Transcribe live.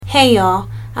Hey y'all,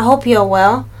 I hope you're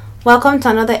well. Welcome to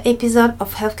another episode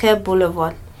of Healthcare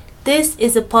Boulevard. This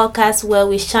is a podcast where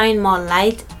we shine more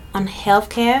light on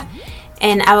healthcare,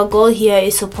 and our goal here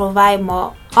is to provide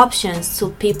more options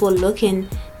to people looking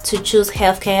to choose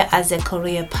healthcare as a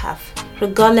career path,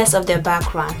 regardless of their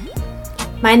background.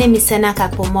 My name is Sena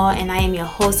Kakpomo, and I am your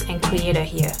host and creator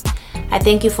here. I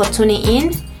thank you for tuning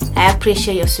in. I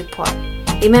appreciate your support.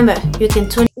 Remember, you can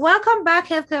tune. Welcome back,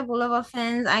 Healthcare Boulevard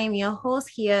fans. I am your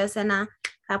host here, Sena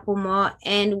Kapumo,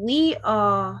 and we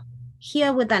are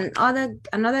here with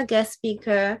another guest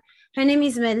speaker. Her name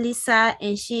is Melissa,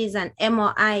 and she is an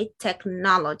MRI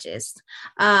technologist.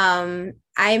 I'm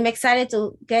excited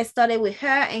to get started with her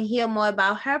and hear more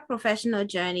about her professional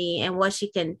journey and what she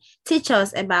can teach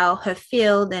us about her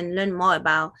field and learn more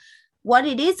about what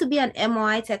it is to be an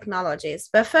MRI technologist.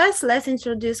 But first, let's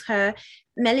introduce her.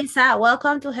 Melissa,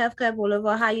 welcome to Healthcare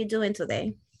Boulevard. How are you doing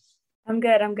today? I'm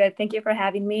good. Thank you for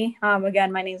having me.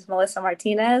 Again, my name is Melissa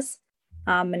Martinez.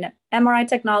 I'm an MRI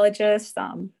technologist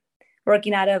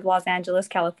working out of Los Angeles,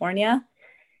 California,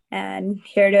 and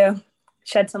here to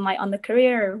shed some light on the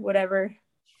career or whatever.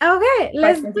 Okay,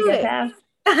 let's do it.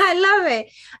 I love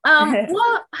it.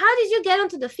 Well, how did you get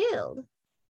into the field?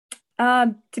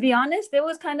 To be honest, it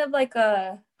was kind of like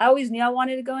I always knew I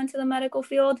wanted to go into the medical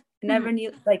field. Never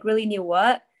knew, really knew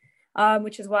what,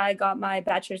 which is why I got my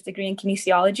bachelor's degree in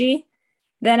kinesiology.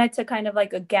 Then I took kind of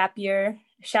like a gap year,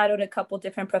 shadowed a couple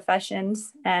different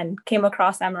professions, and came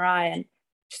across MRI and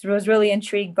just was really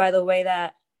intrigued by the way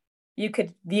that you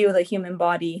could view the human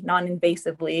body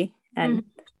non-invasively, and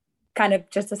kind of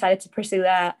just decided to pursue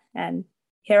that. And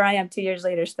here I am 2 years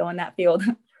later, still in that field.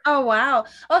 Oh, wow.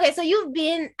 Okay, so you've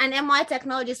been an MRI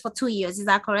technologist for 2 years, is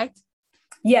that correct?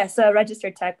 Yes, a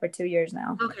registered tech for 2 years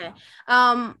now. Okay.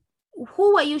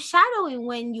 Who were you shadowing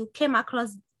when you came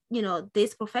across,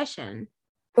 this profession?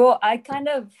 Well, I've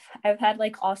had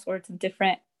like all sorts of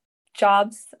different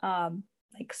jobs,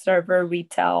 like server,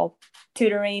 retail,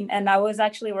 tutoring, and I was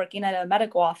actually working at a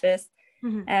medical office.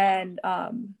 And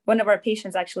one of our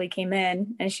patients actually came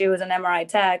in, and she was an MRI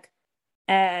tech,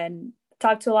 and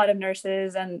talked to a lot of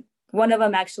nurses, and one of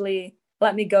them actually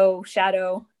let me go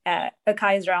shadow at a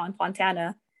Kaiser in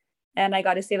Fontana, and I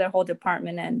got to see their whole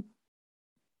department, and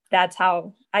that's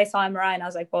how I saw MRI, and I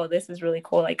was like, well, this is really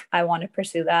cool, like I want to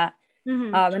pursue that.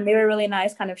 And they were really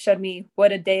nice, kind of showed me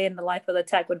what a day in the life of the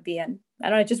tech would be, and I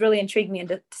don't know, it just really intrigued me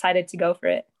and decided to go for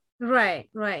it. Right.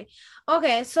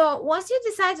 Okay, so once you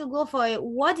decide to go for it,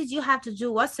 what did you have to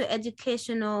do? What's the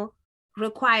educational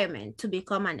requirement to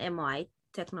become an MRI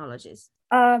technologist?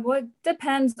 Well, it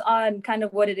depends on kind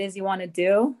of what it is you want to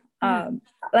do.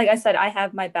 Like I said, I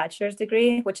have my bachelor's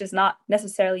degree, which is not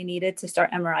necessarily needed to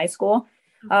start MRI school.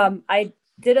 I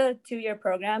did a 2-year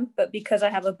program, but because I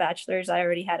have a bachelor's, I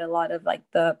already had a lot of like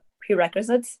the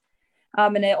prerequisites.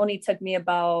 And it only took me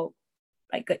about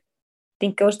I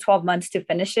think it was 12 months to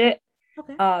finish it.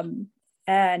 Okay.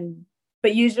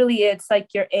 But usually it's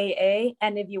like your AA,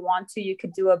 and if you want to, you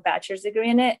could do a bachelor's degree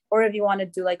in it, or if you want to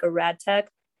do like a rad tech,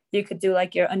 you could do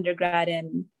like your undergrad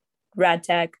in rad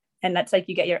tech, and that's like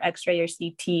you get your X-ray, your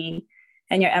CT,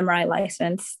 and your MRI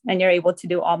license, and you're able to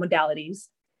do all modalities.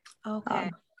 Okay.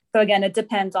 So again, it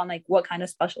depends on like what kind of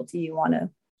specialty you want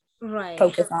to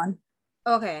focus on.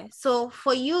 Okay, so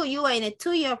for you were in a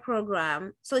 2-year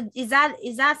program. So is that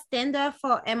standard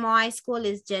for MRI school?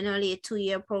 Is generally a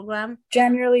 2-year program?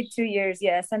 Generally 2 years,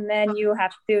 yes. And then you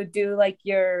have to do like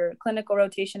your clinical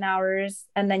rotation hours,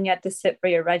 and then you have to sit for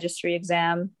your registry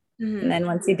exam. And then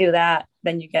once you do that,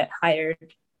 then you get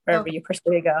hired wherever you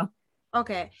pursue to go.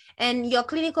 Okay. And your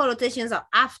clinical rotations are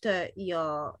after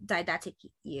your didactic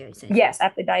years? Yes,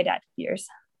 after didactic years.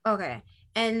 Okay.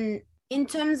 And in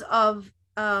terms of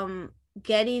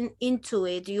getting into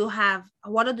it,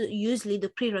 what are usually the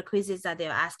prerequisites that they're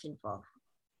asking for?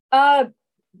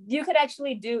 You could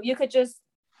just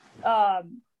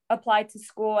apply to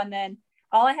school, and then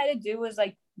all I had to do was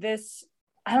like this.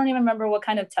 I don't even remember what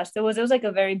kind of test it was. It was like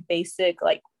a very basic,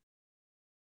 like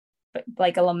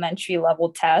elementary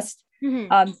level test.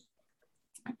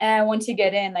 And once you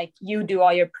get in, like you do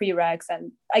all your prereqs,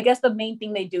 and I guess the main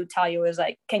thing they do tell you is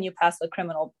like, can you pass a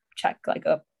criminal check, like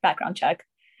a background check?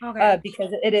 Okay.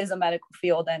 Because it is a medical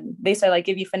field, and they say like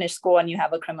if you finish school and you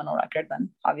have a criminal record, then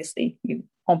obviously you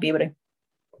won't be able to.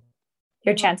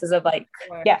 Your chances of like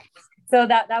So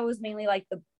that was mainly like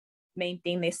the main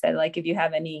thing they said, like if you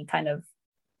have any kind of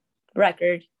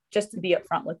record, just to be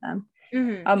upfront with them.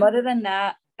 Other than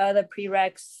that, the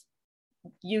prereqs,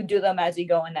 you do them as you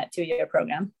go in that 2-year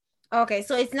program. Okay,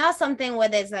 so it's not something where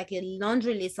there's like a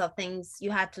laundry list of things you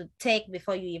have to take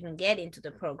before you even get into the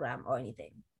program or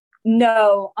anything.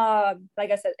 No,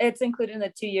 like I said, it's included in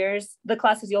the 2 years. The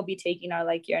classes you'll be taking are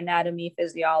like your anatomy,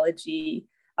 physiology,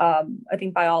 I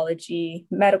think biology,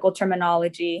 medical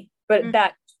terminology, but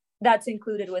that's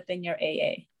included within your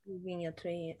AA. Within your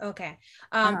 3 years. Okay.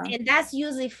 And that's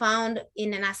usually found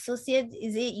in an associate.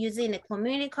 Is it usually in a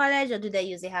community college, or do they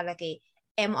usually have like a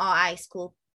MRI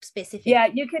school specific? Yeah,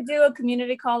 you could do a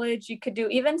community college. You could do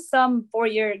even some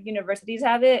 4-year universities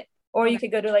have it, or you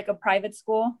could go to like a private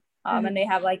school, and they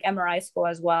have like MRI school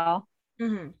as well.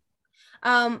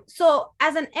 So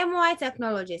as an MRI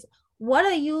technologist, what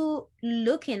are you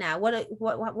looking at?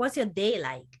 What's your day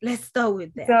like? Let's start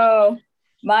with that. So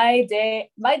my day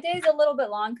is a little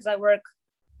bit long because I work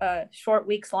short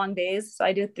weeks, long days. So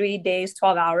I do 3 days,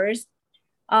 12 hours.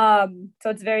 So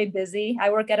it's very busy. I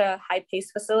work at a high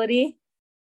pace facility,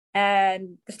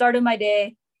 and the start of my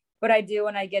day, what I do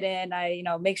when I get in, I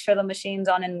make sure the machine's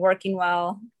on and working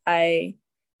well. I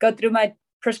go through my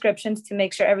prescriptions to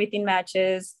make sure everything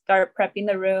matches, start prepping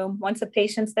the room. Once a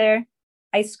patient's there,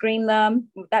 I screen them.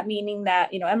 That meaning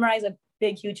that, MRI is a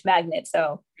big, huge magnet.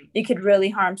 So you could really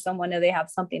harm someone if they have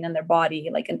something in their body,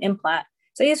 like an implant.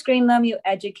 So you screen them, you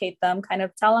educate them, kind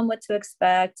of tell them what to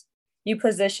expect. You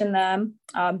position them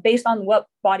based on what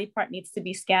body part needs to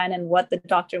be scanned and what the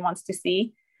doctor wants to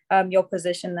see. You'll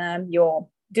position them,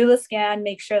 you'll do the scan,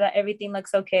 make sure that everything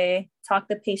looks okay, talk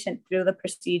the patient through the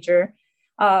procedure.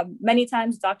 Many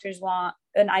times doctors want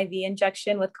an IV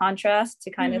injection with contrast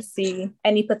to kind of see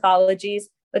any pathologies.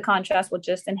 The contrast will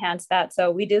just enhance that. So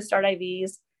we do start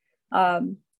IVs.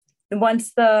 And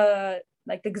once the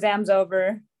exam's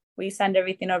over, we send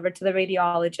everything over to the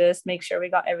radiologist, make sure we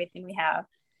got everything we have.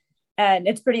 And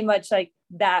it's pretty much like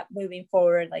that moving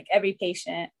forward, like every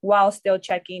patient, while still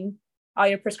checking all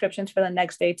your prescriptions for the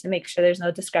next day to make sure there's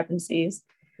no discrepancies.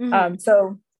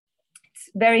 So it's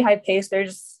very high paced.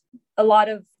 There's a lot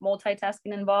of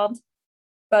multitasking involved,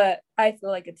 but I feel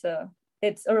like it's a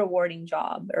rewarding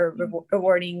job, or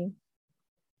rewarding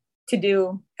to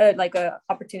do like a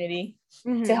opportunity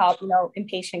to help, in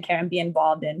patient care and be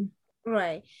involved in.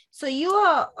 Right. So you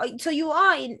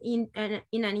are in an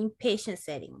inpatient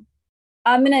setting.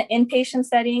 I'm in an inpatient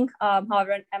setting.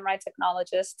 However, an MRI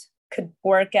technologist could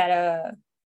work at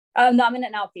I'm in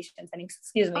an outpatient setting,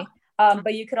 excuse me.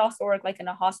 But you could also work like in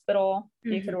a hospital.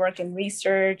 You could work in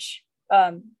research.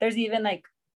 There's even like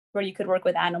where you could work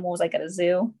with animals, like at a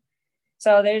zoo.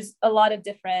 So there's a lot of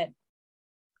different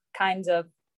kinds of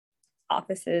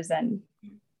offices and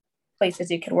places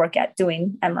you could work at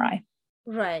doing MRI.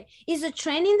 Right. Is the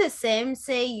training the same?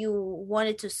 Say you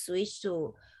wanted to switch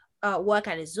to work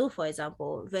at a zoo, for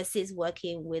example, versus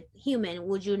working with human,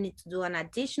 would you need to do an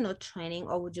additional training,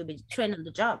 or would you be trained on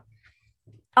the job?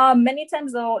 Many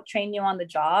times they'll train you on the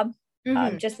job,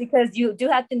 just because you do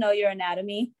have to know your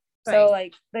anatomy. Right. So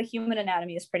like the human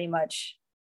anatomy is pretty much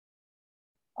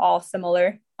all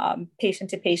similar, patient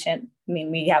to patient. I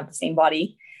mean, we have the same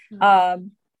body.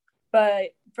 But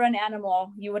for an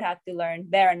animal, you would have to learn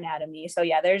their anatomy. So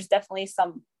yeah, there's definitely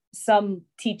some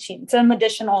teaching, some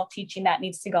additional teaching that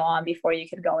needs to go on before you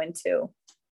could go into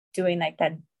doing like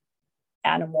that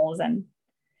animals. And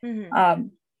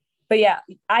but yeah,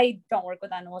 I don't work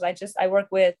with animals. I work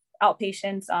with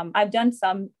outpatients. I've done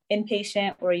some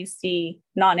inpatient where you see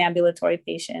non-ambulatory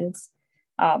patients,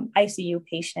 ICU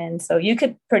patients. So you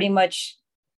could pretty much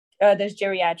there's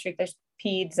geriatric, there's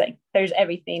peds, like there's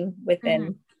everything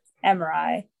within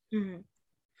MRI.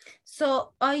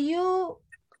 So are you,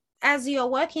 as you're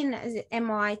working as an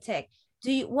MRI tech,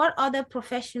 what other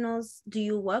professionals do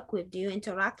you work with? Do you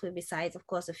interact with, besides, of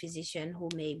course, a physician who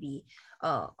may be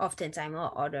oftentimes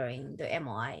ordering the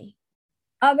MRI?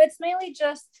 It's mainly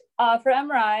just for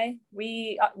MRI,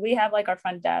 we have like our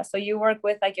front desk. So you work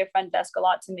with like your front desk a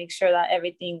lot to make sure that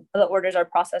the orders are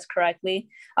processed correctly.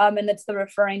 And it's the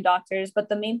referring doctors, but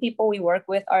the main people we work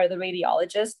with are the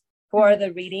radiologists, who are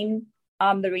the reading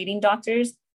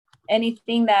doctors.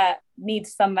 Anything that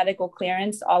needs some medical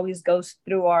clearance always goes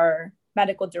through our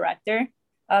medical director,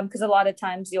 because a lot of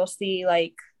times you'll see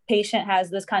like patient has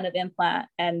this kind of implant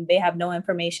and they have no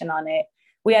information on it.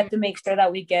 We have to make sure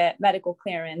that we get medical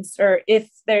clearance, or if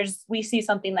we see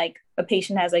something like a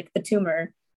patient has like a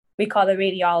tumor, we call the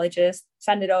radiologist,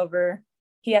 send it over.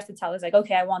 He has to tell us like,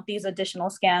 okay, I want these additional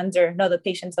scans, or no, the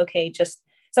patient's okay.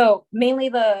 So mainly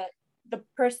the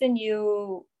person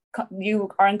you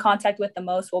are in contact with the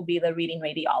most will be the reading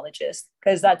radiologist,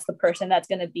 because that's the person that's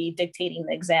going to be dictating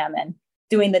the exam and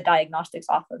doing the diagnostics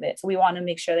off of it. So we want to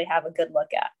make sure they have a good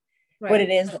look at what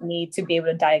it is they need to be able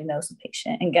to diagnose a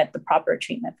patient and get the proper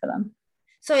treatment for them.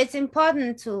 So it's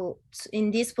important to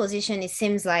in this position, it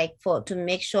seems like, to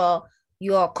make sure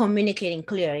you're communicating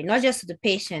clearly, not just to the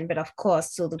patient, but of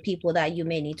course to the people that you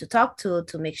may need to talk to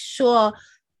make sure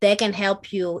they can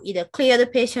help you either clear the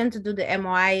patient to do the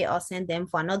MRI or send them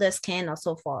for another scan or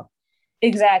so forth.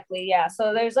 Exactly. Yeah.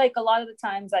 So there's like a lot of the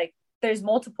times, like there's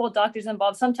multiple doctors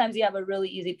involved. Sometimes you have a really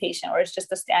easy patient where it's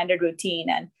just a standard routine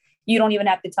and you don't even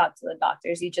have to talk to the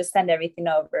doctors. You just send everything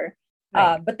over.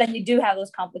 Right. But then you do have those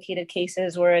complicated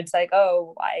cases where it's like,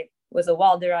 oh, I was a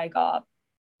welder. I got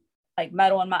like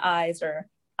metal in my eyes, or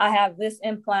I have this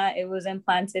implant. It was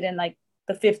implanted in like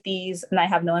the 50s and I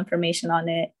have no information on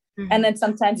it. Mm-hmm. And then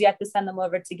sometimes you have to send them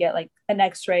over to get like an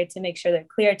x-ray to make sure they're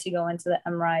clear to go into the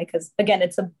MRI. Because again,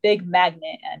 it's a big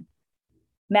magnet, and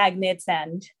magnets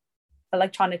and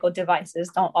electronic devices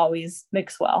don't always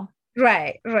mix well.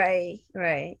 Right. Okay.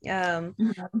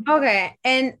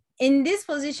 And in this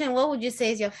position, what would you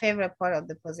say is your favorite part of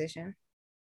the position?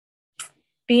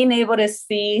 Being able to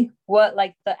see what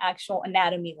like the actual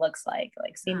anatomy looks like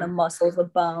seeing the muscles, the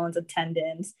bones, the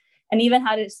tendons, and even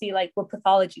how to see like what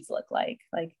pathologies look like.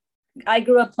 Like I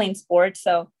grew up playing sports,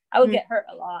 so I would get hurt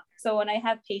a lot. So when I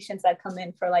have patients that come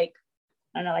in for like,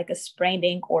 I don't know, like a sprained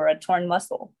ankle or a torn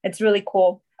muscle, it's really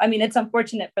cool. I mean, it's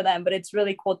unfortunate for them, but it's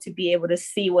really cool to be able to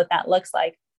see what that looks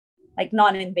like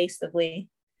non-invasively.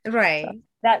 Right. So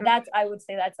that's, I would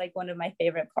say that's like one of my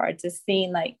favorite parts, is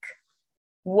seeing like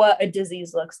what a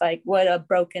disease looks like, what a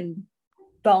broken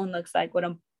bone looks like, what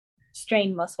a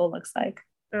strained muscle looks like.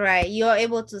 Right. You're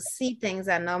able to see things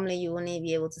that normally you wouldn't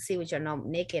be able to see with your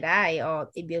naked eye, or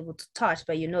be able to touch,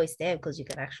 but you know it's there because you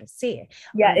can actually see it.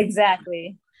 Yeah,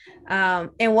 exactly.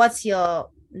 And what's your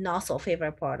not so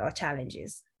favorite part or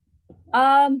challenges?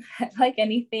 Like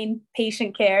anything,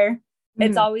 patient care.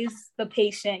 It's always the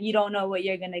patient. You don't know what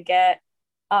you're gonna get.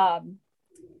 For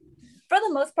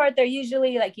the most part, they're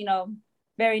usually like, you know,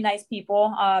 very nice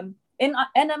people. In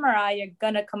MRI, you're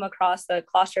gonna come across a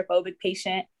claustrophobic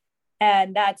patient,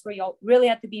 and that's where you'll really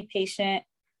have to be patient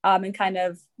and kind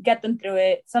of get them through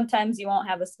it. Sometimes you won't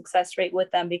have a success rate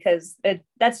with them because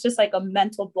that's just like a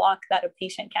mental block that a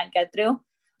patient can't get through.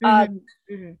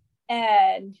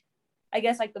 And I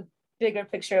guess like the bigger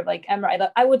picture of like MRI,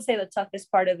 I would say the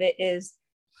toughest part of it is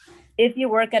if you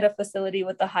work at a facility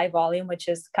with a high volume, which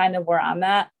is kind of where I'm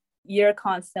at, you're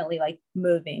constantly like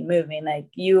moving, like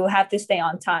you have to stay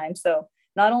on time. So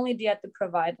not only do you have to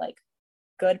provide like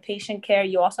good patient care,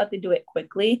 you also have to do it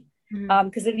quickly.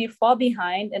 Because if you fall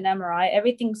behind an MRI,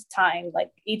 everything's timed. Like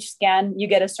each scan, you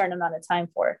get a certain amount of time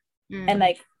for. And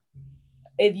like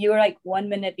if you're like 1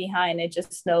 minute behind, it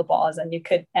just snowballs, and you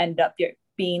could end up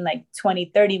being like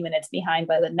 20-30 minutes behind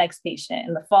by the next patient.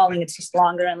 And the following, it's just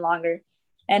longer and longer,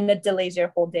 and it delays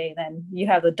your whole day. Then you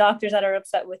have the doctors that are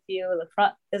upset with you, the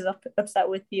front is upset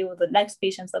with you, the next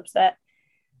patient's upset.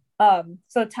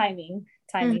 So time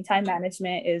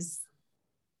management is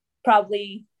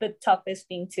probably the toughest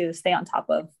thing to stay on top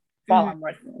of while I'm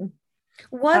working.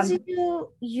 What do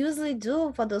you usually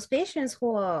do for those patients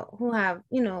who have,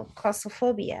 you know,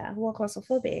 claustrophobia, who are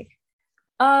claustrophobic?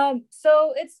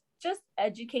 So it's just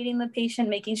educating the patient,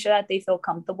 making sure that they feel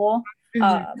comfortable,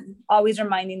 always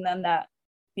reminding them that,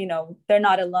 you know, they're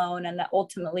not alone, and that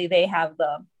ultimately they have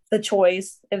the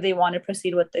choice if they want to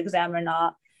proceed with the exam or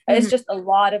not. It's just a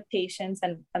lot of patience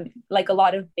and like a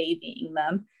lot of babying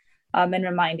them, and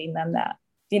reminding them that,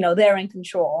 you know, they're in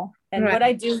control. And what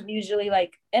I do usually,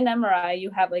 like in MRI,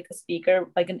 you have like a speaker,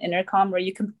 like an intercom where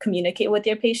you can communicate with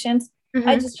your patients.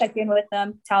 I just check in with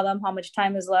them, tell them how much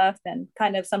time is left, and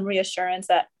kind of some reassurance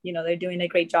that, you know, they're doing a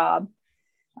great job.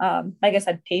 Like I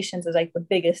said, patience is like the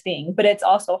biggest thing, but it's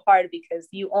also hard because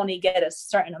you only get a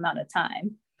certain amount of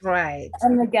time. Right.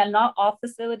 And again, not all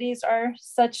facilities are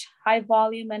such high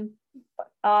volume and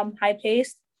high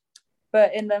paced,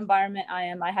 but in the environment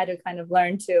I had to kind of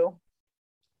learn to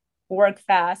work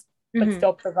fast, but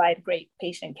still provide great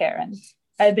patient care. And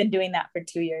I've been doing that for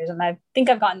 2 years, and I think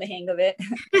I've gotten the hang of it.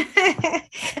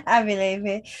 I believe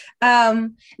it.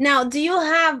 Now, do you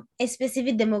have a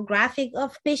specific demographic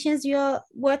of patients you're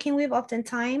working with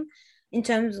oftentimes, in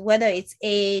terms of whether it's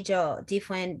age or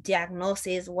different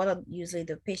diagnoses? What are usually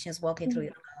the patients walking through?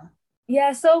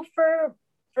 Yeah, so for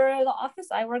the office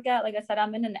I work at, like I said,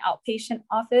 I'm in an outpatient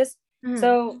office.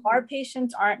 So our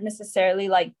patients aren't necessarily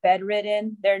like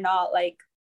bedridden. They're not like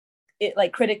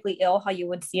critically ill, how you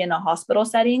would see in a hospital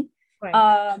setting.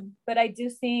 Right. But I do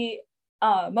see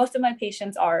most of my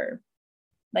patients are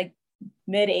like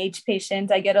mid-age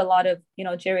patients. I get a lot of, you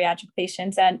know, geriatric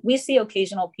patients, and we see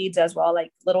occasional peds as well,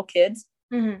 like little kids.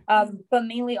 But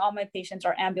mainly all my patients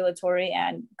are ambulatory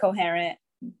and coherent.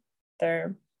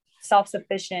 They're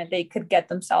self-sufficient. They could get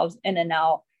themselves in and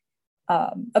out.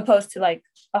 opposed to like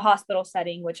a hospital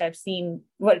setting, which I've seen,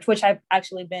 which I've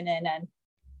actually been in, and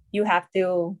you have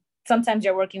to, sometimes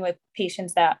you're working with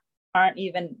patients that aren't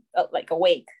even like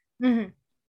awake. Mm-hmm.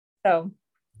 So,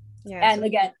 yeah. And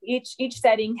again, each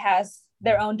setting has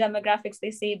their own demographics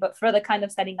they see, but for the kind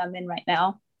of setting I'm in right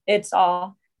now, it's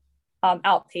all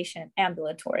outpatient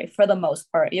ambulatory for the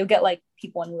most part. You'll get like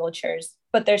people in wheelchairs,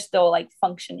 but they're still like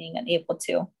functioning and able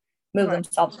to move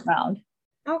themselves around.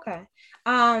 Okay.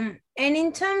 And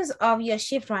in terms of your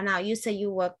shift right now, you say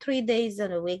you work 3 days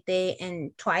on a weekday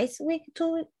and twice a week,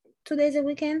 2 days a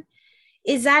weekend.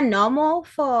 Is that normal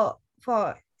for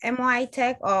MRI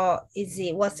tech, or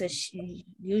what's the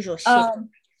usual shift?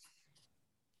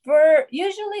 For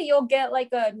usually you'll get like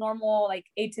a normal like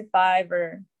 8 to 5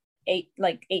 or 8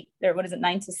 or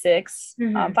 9 to 6,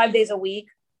 5 days a week.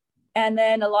 And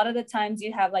then a lot of the times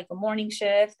you have like a morning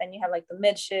shift, and you have like the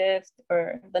mid shift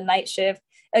or the night shift.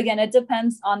 Again, it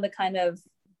depends on the kind of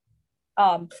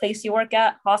place you work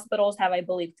at. Hospitals have, I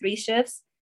believe, 3 shifts,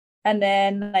 and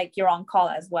then like you're on call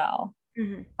as well.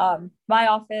 My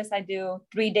office, I do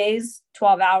 3 days,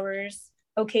 12 hours,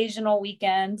 occasional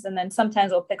weekends, and then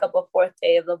sometimes we'll pick up a 4th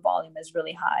day if the volume is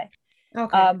really high.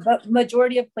 Okay. But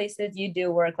majority of places you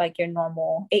do work like your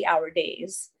normal 8-hour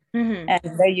days. Mm-hmm.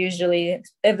 And they're usually,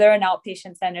 if they're an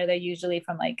outpatient center, they're usually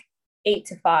from like 8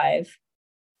 to 5.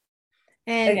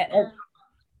 And again,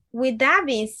 with that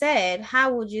being said,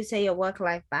 how would you say your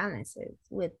work-life balance is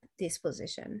with this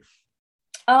position?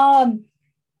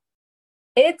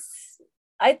 It's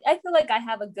I feel like I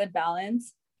have a good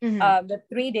balance. The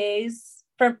 3 days,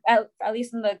 for at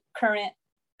least in the current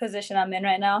position I'm in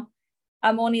right now,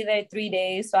 I'm only there 3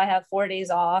 days, so I have 4 days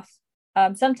off.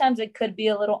 Sometimes it could be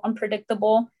a little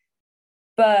unpredictable,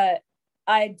 but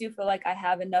I do feel like I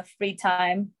have enough free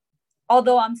time.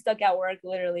 Although I'm stuck at work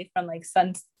literally from like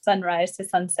sunrise to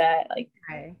sunset, like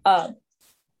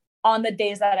on the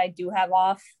days that I do have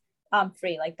off, I'm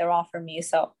free, like they're off for me.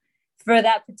 So for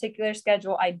that particular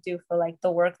schedule, I do feel like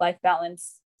the work-life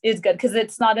balance is good, because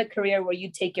it's not a career where you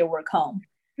take your work home.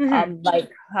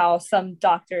 Like how some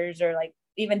doctors, or like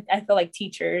even I feel like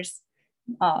teachers,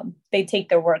 they take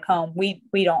their work home. We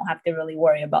don't have to really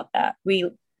worry about that. We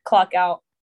clock out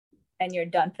and you're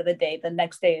done for the day. The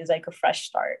next day is like a fresh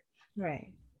start.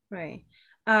 Right.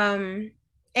 And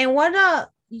what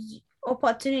are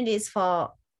opportunities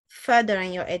for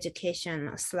furthering your education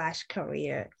 /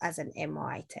 career as an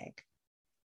MRI tech?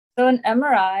 So an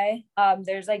MRI,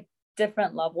 there's like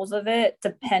different levels of it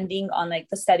depending on like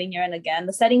the setting you're in. Again,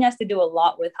 the setting has to do a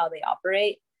lot with how they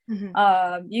operate.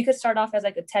 You could start off as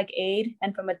like a tech aide,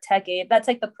 and from a tech aide, that's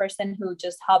like the person who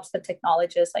just helps the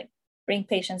technologist like bring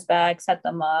patients back, set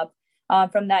them up.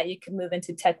 From that, you can move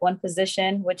into tech 1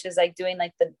 position, which is like doing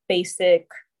like the basic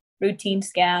routine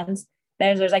scans.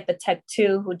 Then there's like the tech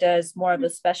 2 who does more of the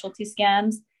specialty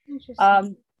scans.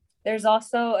 There's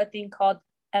also a thing called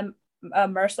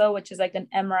MRSO, which is like an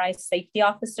MRI safety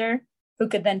officer, who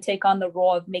could then take on the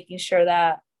role of making sure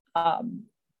that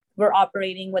we're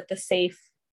operating with the safe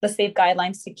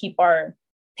guidelines to keep our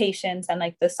patients and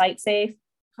like the site safe.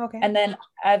 Okay. And then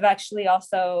I've actually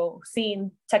also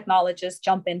seen technologists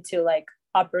jump into like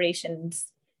operations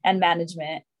and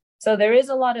management. So there is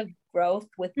a lot of growth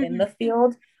within the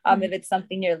field. If it's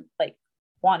something you're like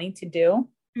wanting to do.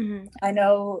 I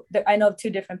know of 2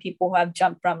 different people who have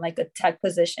jumped from like a tech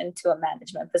position to a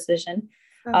management position.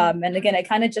 And again, it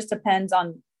kind of just depends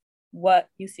on what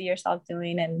you see yourself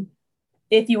doing, and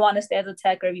if you want to stay as a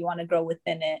tech or if you want to grow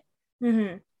within it.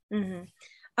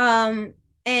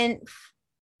 And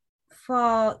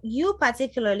for you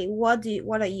particularly, what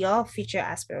are your future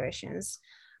aspirations,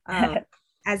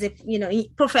 as if,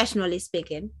 professionally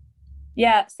speaking?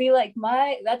 Yeah, see, like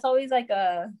that's always like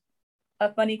a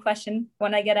funny question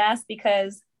when I get asked,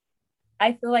 because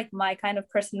I feel like my kind of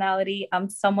personality, I'm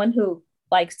someone who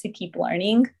likes to keep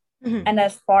learning. And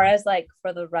as far as like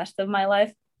for the rest of my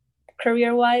life,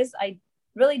 career wise, I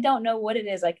really don't know what it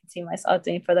is I can see myself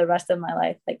doing for the rest of my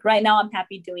life. Like right now, I'm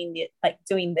happy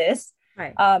doing this.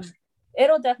 Right.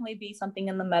 It'll definitely be something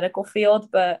in the medical field,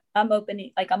 but I'm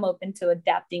open to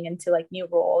adapting into like new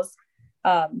roles,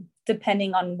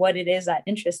 depending on what it is that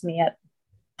interests me at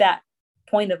that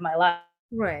point of my life.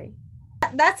 Right.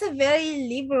 That's a very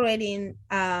liberating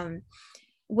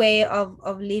way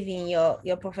of living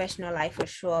your professional life, for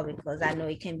sure, because I know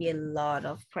it can be a lot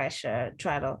of pressure,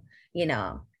 try to,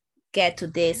 get to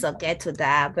this or get to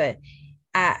that, but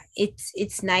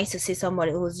it's nice to see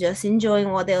somebody who's just enjoying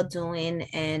what they're doing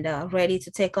and ready to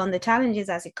take on the challenges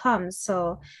as it comes.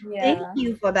 So Thank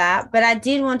you for that. But I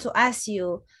did want to ask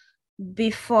you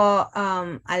before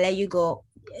I let you go,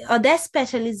 are there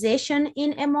specialization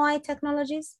in MRI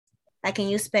technologies? Like, can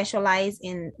you specialize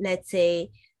in, let's say,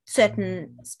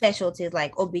 certain specialties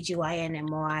like OBGYN,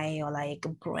 MRI, or like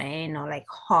brain, or like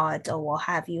heart, or what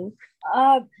have you?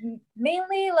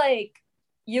 Mainly like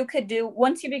you could do,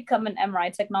 once you become an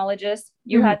MRI technologist,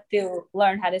 you have to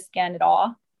learn how to scan it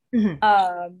all.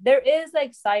 There is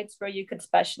like sites where you could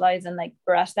specialize in like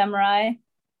breast MRI,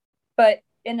 but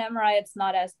in MRI it's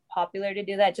not as popular to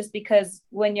do that, just because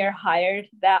when you're hired,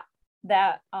 that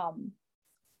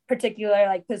particular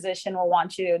like position will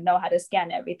want you to know how to scan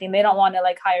everything. They don't want to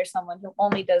like hire someone who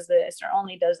only does this or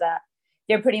only does that.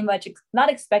 You're pretty much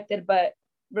not expected, but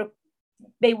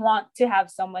they want to have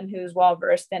someone who's well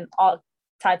versed in all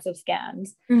types of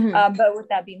scans. But with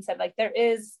that being said, like there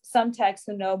is some techs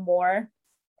who know more.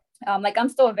 Like I'm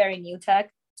still a very new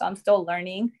tech, so I'm still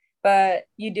learning, but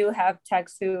you do have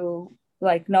techs who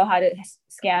like know how to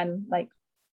scan like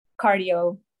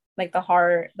cardio, like the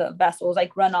heart, the vessels,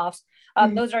 like runoffs.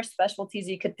 Those are specialties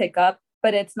you could pick up,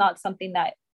 but it's not something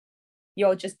that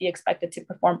you'll just be expected to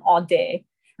perform all day.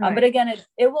 But again,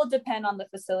 it will depend on the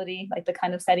facility, like the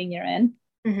kind of setting you're in.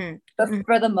 But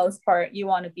for the most part, you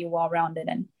want to be well-rounded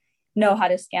and know how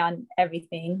to scan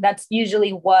everything. That's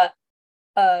usually what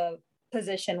a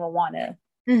position will want to.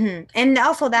 And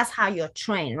also that's how you're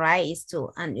trained, right?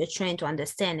 And you're trained to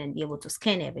understand and be able to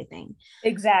scan everything.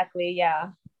 Exactly,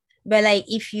 yeah. But like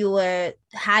if you were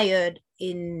hired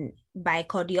by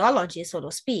cardiology, so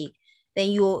to speak,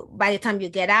 then by the time you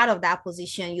get out of that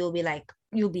position, you'll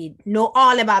be know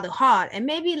all about the heart and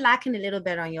maybe lacking a little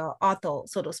bit on your ortho,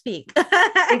 so to speak.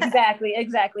 Exactly.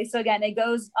 So again, it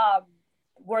goes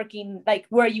working, like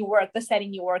where you work, the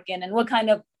setting you work in, and what kind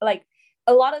of, like,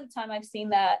 a lot of the time I've seen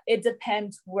that it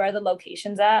depends where the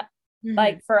location's at.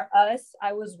 Like for us,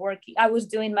 I was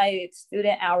doing my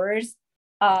student hours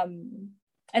at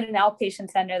an outpatient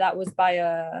center that was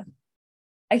by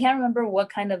I can't remember what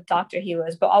kind of doctor he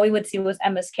was, but all we would see was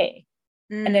MSK.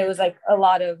 And it was like a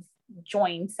lot of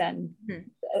joints and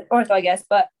ortho, I guess.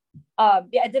 But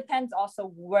yeah, it depends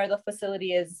also where the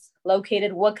facility is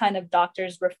located, what kind of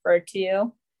doctors refer to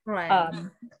you.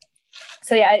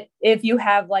 So yeah, if you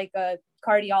have like a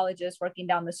cardiologist working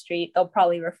down the street, they'll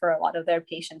probably refer a lot of their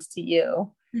patients to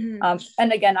you.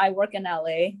 And again, I work in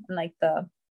LA and like the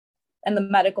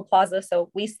medical plaza,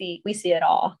 so we see it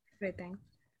all. Everything.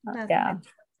 Yeah.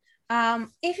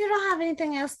 If you don't have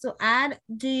anything else to add,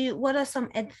 what are some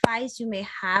advice you may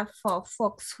have for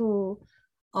folks who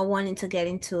are wanting to get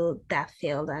into that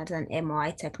field as an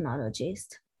MRI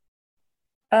technologist?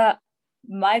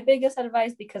 My biggest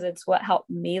advice, because it's what helped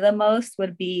me the most,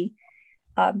 would be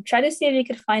try to see if you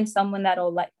could find someone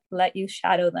that'll let you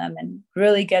shadow them and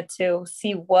really get to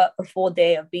see what a full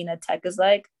day of being a tech is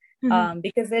like.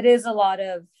 Because it is a lot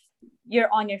of,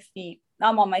 you're on your feet.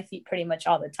 I'm on my feet pretty much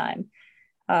all the time.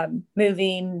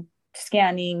 Moving,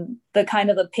 scanning, the kind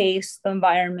of the pace, the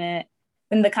environment,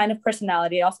 and the kind of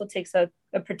personality. It also takes you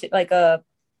have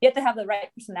to have the right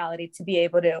personality to be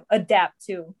able to adapt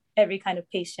to every kind of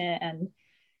patient, and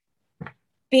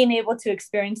being able to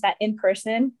experience that in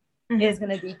person is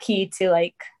going to be key to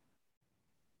like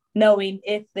knowing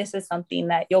if this is something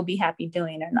that you'll be happy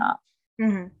doing or not.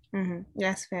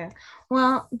 That's fair.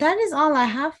 Well, that is all I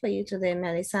have for you today,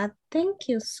 Melissa. Thank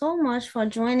you so much for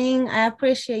joining. I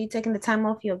appreciate you taking the time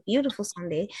off your beautiful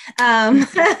Sunday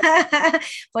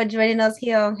for joining us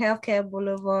here on Healthcare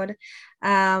Boulevard.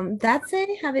 That's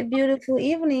it. Have a beautiful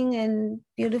evening and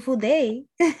beautiful day.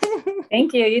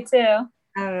 Thank you. You too.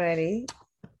 Alrighty.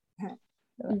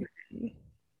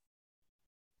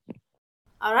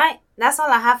 All right, that's all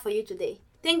I have for you today.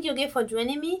 Thank you again for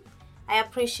joining me. I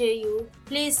appreciate you.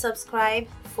 Please subscribe,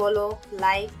 follow,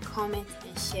 like, comment,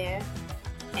 and share.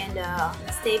 And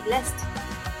stay blessed.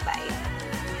 Bye.